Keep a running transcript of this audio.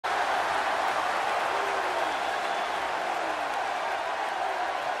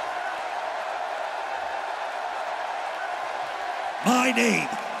My name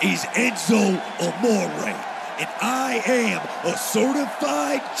is Enzo Amore, and I am a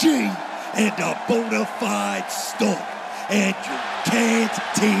certified G and a bona fide star, and you can't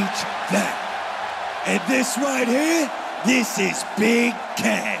teach that. And this right here, this is Big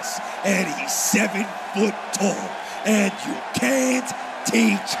Cass, and he's 7 foot tall, and you can't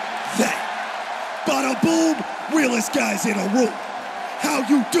teach that. Bada boom, realest guys in a room. How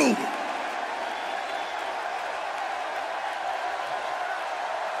you doing?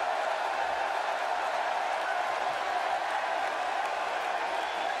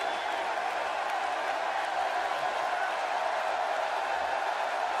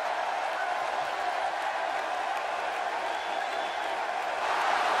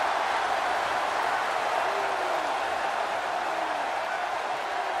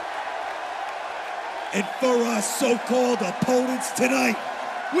 And for our so-called opponents tonight,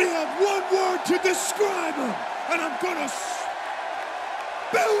 we have one word to describe them, and I'm gonna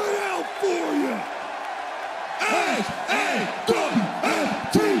spell it out for you. S-A-W-F-T.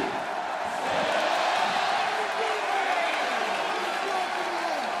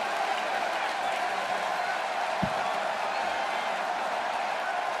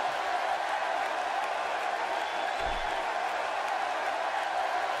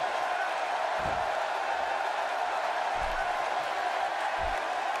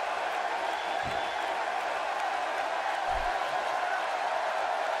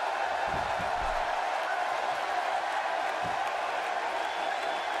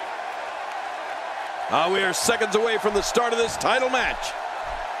 We are seconds away from the start of this title match.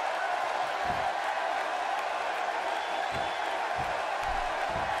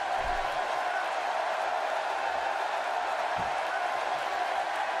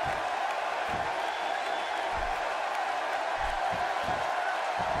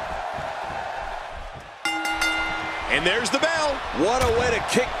 And there's the bell. What a way to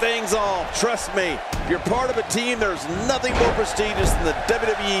kick things off. Trust me, if you're part of a team, there's nothing more prestigious than the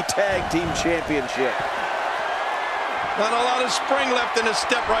WWE Tag Team Championship. Not a lot of spring left in his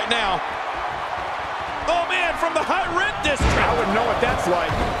step right now. Oh, man, from the high rent district. I wouldn't know what that's like.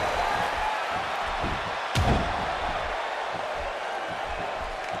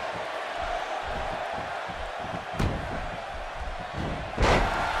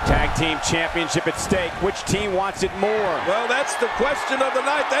 Tag Team Championship at stake. Which team wants it more? Well, that's the question of the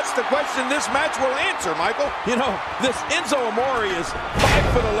night. That's the question this match will answer, Michael. You know, this Enzo Amore is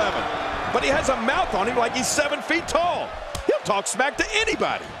 5'11", but he has a mouth on him like he's 7 feet tall. He'll talk smack to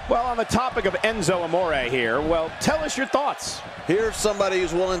anybody. Well, on the topic of Enzo Amore here, well, tell us your thoughts. Here's somebody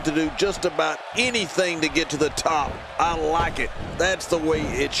who's willing to do just about anything to get to the top. I like it. That's the way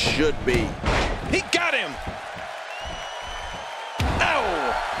it should be. He got him.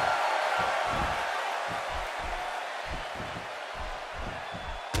 Ow.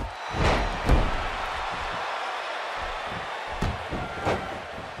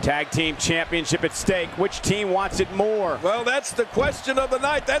 Tag Team Championship at stake. Which team wants it more? Well, that's the question of the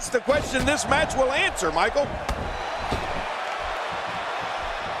night. That's the question this match will answer, Michael.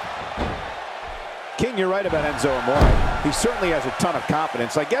 King, you're right about Enzo Amore. He certainly has a ton of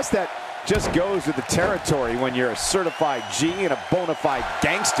confidence. I guess that just goes with the territory when you're a certified G and a bona fide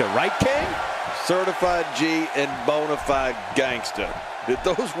gangster, right, King? Certified G and bona fide gangster. Did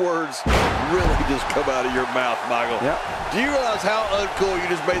those words really just come out of your mouth, Michael? Yep. Do you realize how uncool you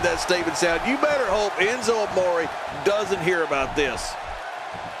just made that statement sound? You better hope Enzo Amore doesn't hear about this.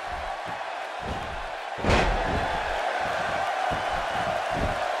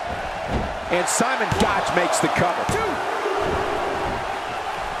 And Simon Gotch makes the cover.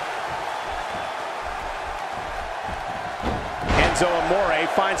 Enzo Amore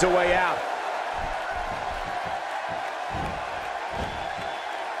finds a way out.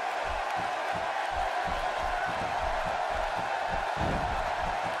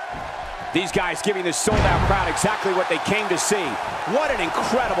 These guys giving the sold-out crowd exactly what they came to see. What an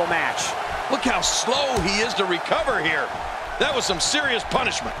incredible match. Look how slow he is to recover here. That was some serious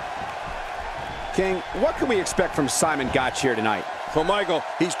punishment. King, what can we expect from Simon Gotch here tonight? Well, Michael,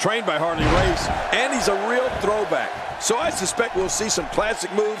 he's trained by Harley Race, and he's a real throwback. So I suspect we'll see some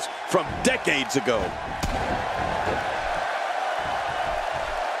classic moves from decades ago.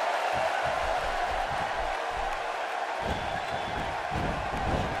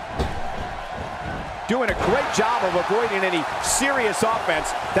 Doing a great job of avoiding any serious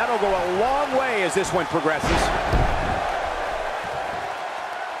offense. That'll go a long way as this one progresses.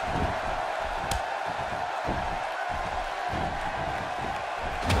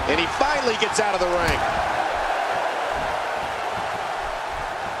 And he finally gets out of the ring.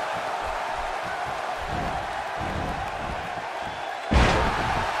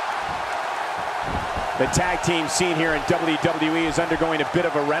 The tag team scene here in WWE is undergoing a bit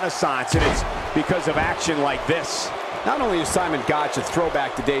of a renaissance, and it's because of action like this. Not only is Simon Gotch a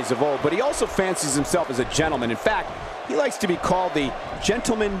throwback to days of old, but he also fancies himself as a gentleman. In fact, he likes to be called the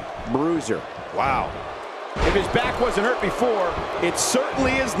Gentleman Bruiser. Wow. If his back wasn't hurt before, it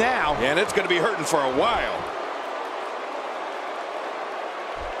certainly is now. And it's going to be hurting for a while.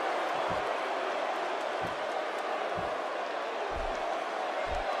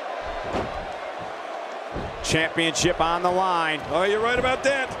 Championship on the line. Oh, you're right about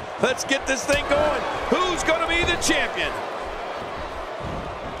that. Let's get this thing going. Who's going to be the champion?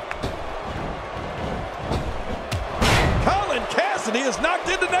 Colin Cassidy is knocked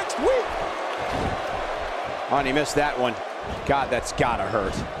into next week. Oh, and he missed that one. God, that's gotta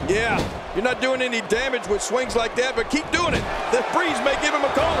hurt. Yeah, you're not doing any damage with swings like that, but keep doing it. The breeze may give him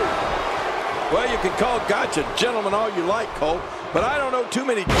a cold. Well, you can call Gotch a gentleman all you like, Cole, but I don't know too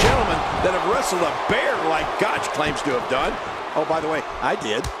many gentlemen that have wrestled a bear like Gotch claims to have done. Oh, by the way, I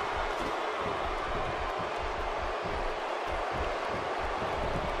did.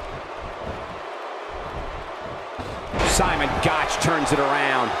 Simon Gotch turns it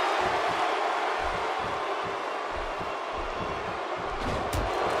around.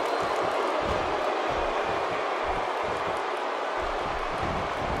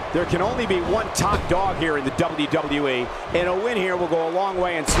 There can only be one top dog here in the WWE, and a win here will go a long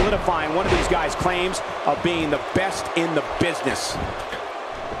way in solidifying one of these guys' claims of being the best in the business.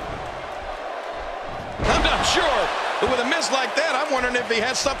 I'm not sure, but with a miss like that, I'm wondering if he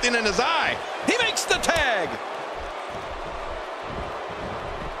has something in his eye. He makes the tag.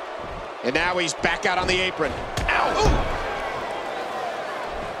 And now he's back out on the apron. Ow! Ooh.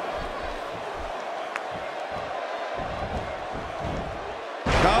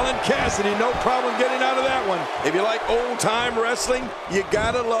 Colin Cassidy, no problem getting out of that one. If you like old-time wrestling, you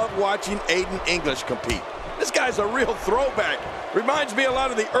gotta love watching Aiden English compete. This guy's a real throwback. Reminds me a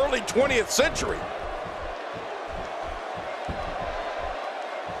lot of the early 20th century.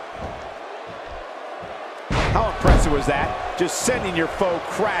 How impressive was that? Just sending your foe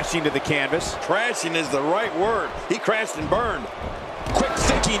crashing to the canvas. Crashing is the right word. He crashed and burned. Quick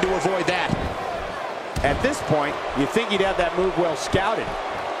thinking to avoid that. At this point, you think he'd have that move well scouted.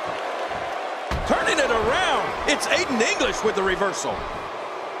 Turning it around. It's Aiden English with the reversal.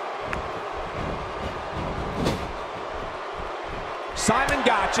 Simon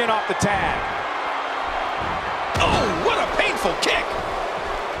Gotch in off the tag. Oh, what a painful kick.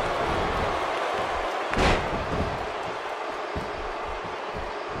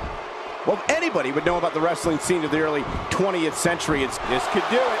 Well, if anybody would know about the wrestling scene of the early 20th century, this could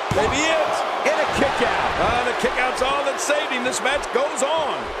do it. Maybe it. And a kick out. The kick out's all that saved him. This match goes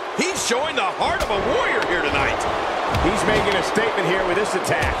on. He's showing the heart of a warrior here tonight. He's making a statement here with this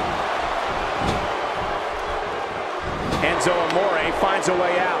attack. Enzo finds a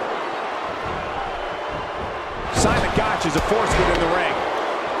way out. Simon Gotch is a force within the ring.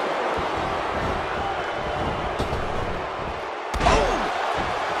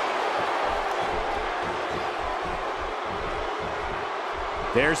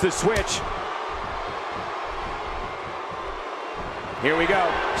 There's the switch. Here we go.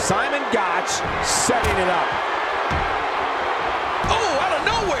 Simon Gotch setting it up. Oh, out of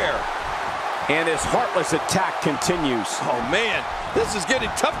nowhere. And his heartless attack continues. Oh, man. This is getting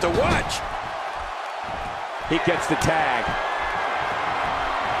tough to watch. He gets the tag.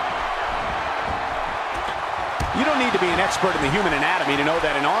 You don't need to be an expert in the human anatomy to know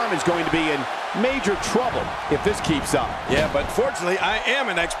that an arm is going to be in major trouble if this keeps up. Yeah, but fortunately, I am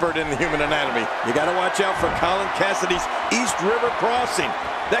an expert in the human anatomy. You got to watch out for Colin Cassidy's East River Crossing.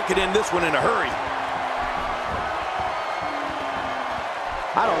 That could end this one in a hurry.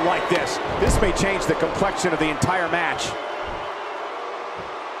 I don't like this. This may change the complexion of the entire match.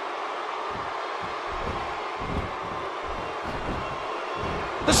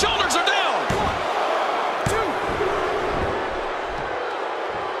 The shoulders are down.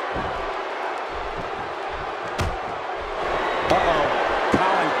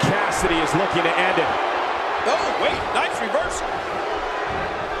 Cassidy is looking to end it. Oh, wait, nice reversal.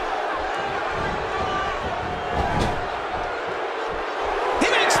 He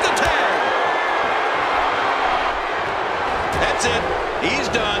makes the tag. That's it. He's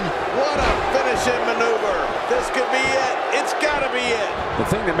done. What a finishing maneuver. This could be it. It's got to be it. The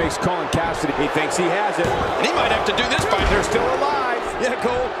thing that makes Colin Cassidy, he thinks he has it. And he might have to do this by they're still alive. Yeah,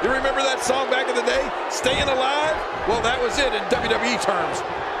 Cole, you remember that song back in the day? Staying Alive? Well, that was it in WWE terms.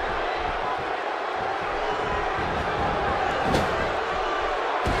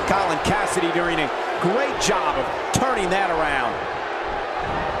 Colin Cassidy doing a great job of turning that around.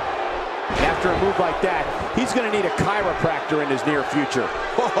 After after a move like that, he's going to need a chiropractor in his near future.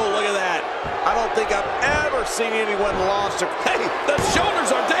 Oh, look at that. I don't think I've ever seen anyone lost. Hey, the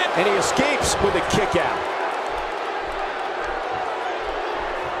shoulders are dead. And he escapes with a kick out.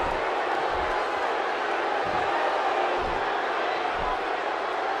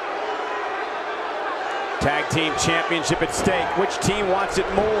 Tag team championship at stake. Which team wants it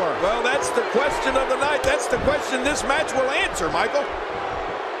more? Well, that's the question of the night. That's the question this match will answer, Michael.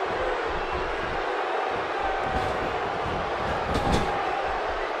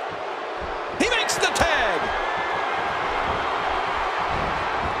 He makes the tag.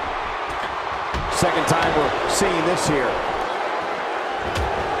 Second time we're seeing this here.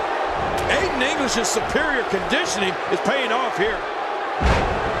 Aiden English's superior conditioning is paying off here.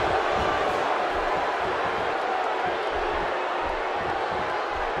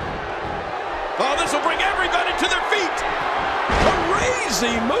 Oh, this will bring everybody to their feet.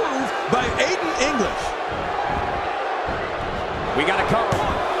 Crazy move by Aiden English. We got a cover.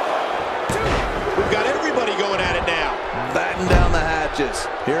 We've got everybody going at it now. Batten down the hatches.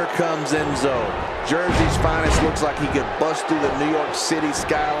 Here comes Enzo. Jersey's finest. Looks like he could bust through the New York City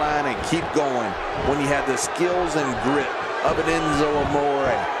skyline and keep going. When you have the skills and grit of an Enzo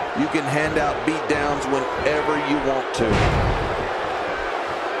Amore, you can hand out beatdowns whenever you want to.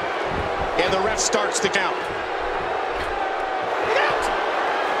 And the ref starts the count.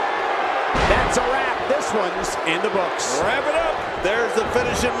 That's a wrap. This one's in the books. Wrap it up. There's the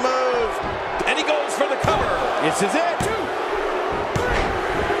finishing move. And he goes for the cover. This is it.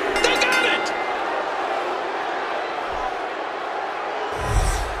 They got it.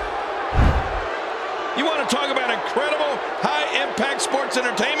 You want to talk about incredible high-impact sports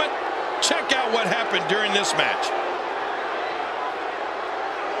entertainment? Check out what happened during this match.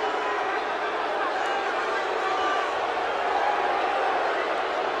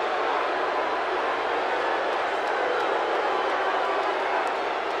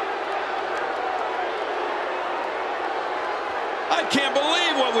 I can't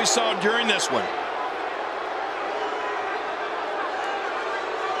believe what we saw during this one.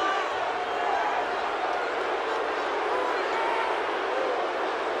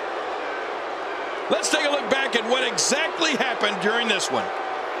 Let's take a look back at what exactly happened during this one.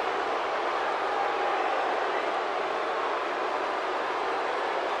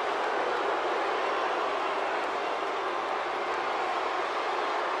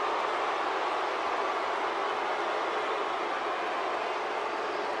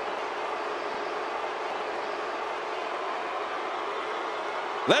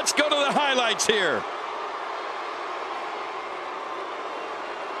 Let's go to the highlights here.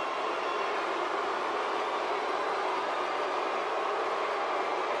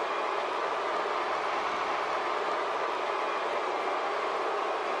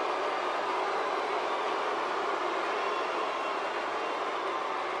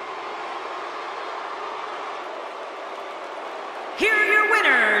 Here are your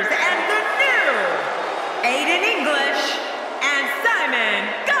winners and the new Aiden English and Simon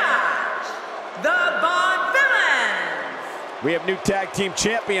Gotch, the Vaudevillians. We have new tag team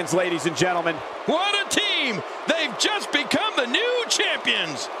champions, ladies and gentlemen. What a team! They've just become the new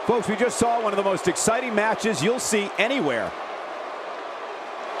champions. Folks, we just saw one of the most exciting matches you'll see anywhere.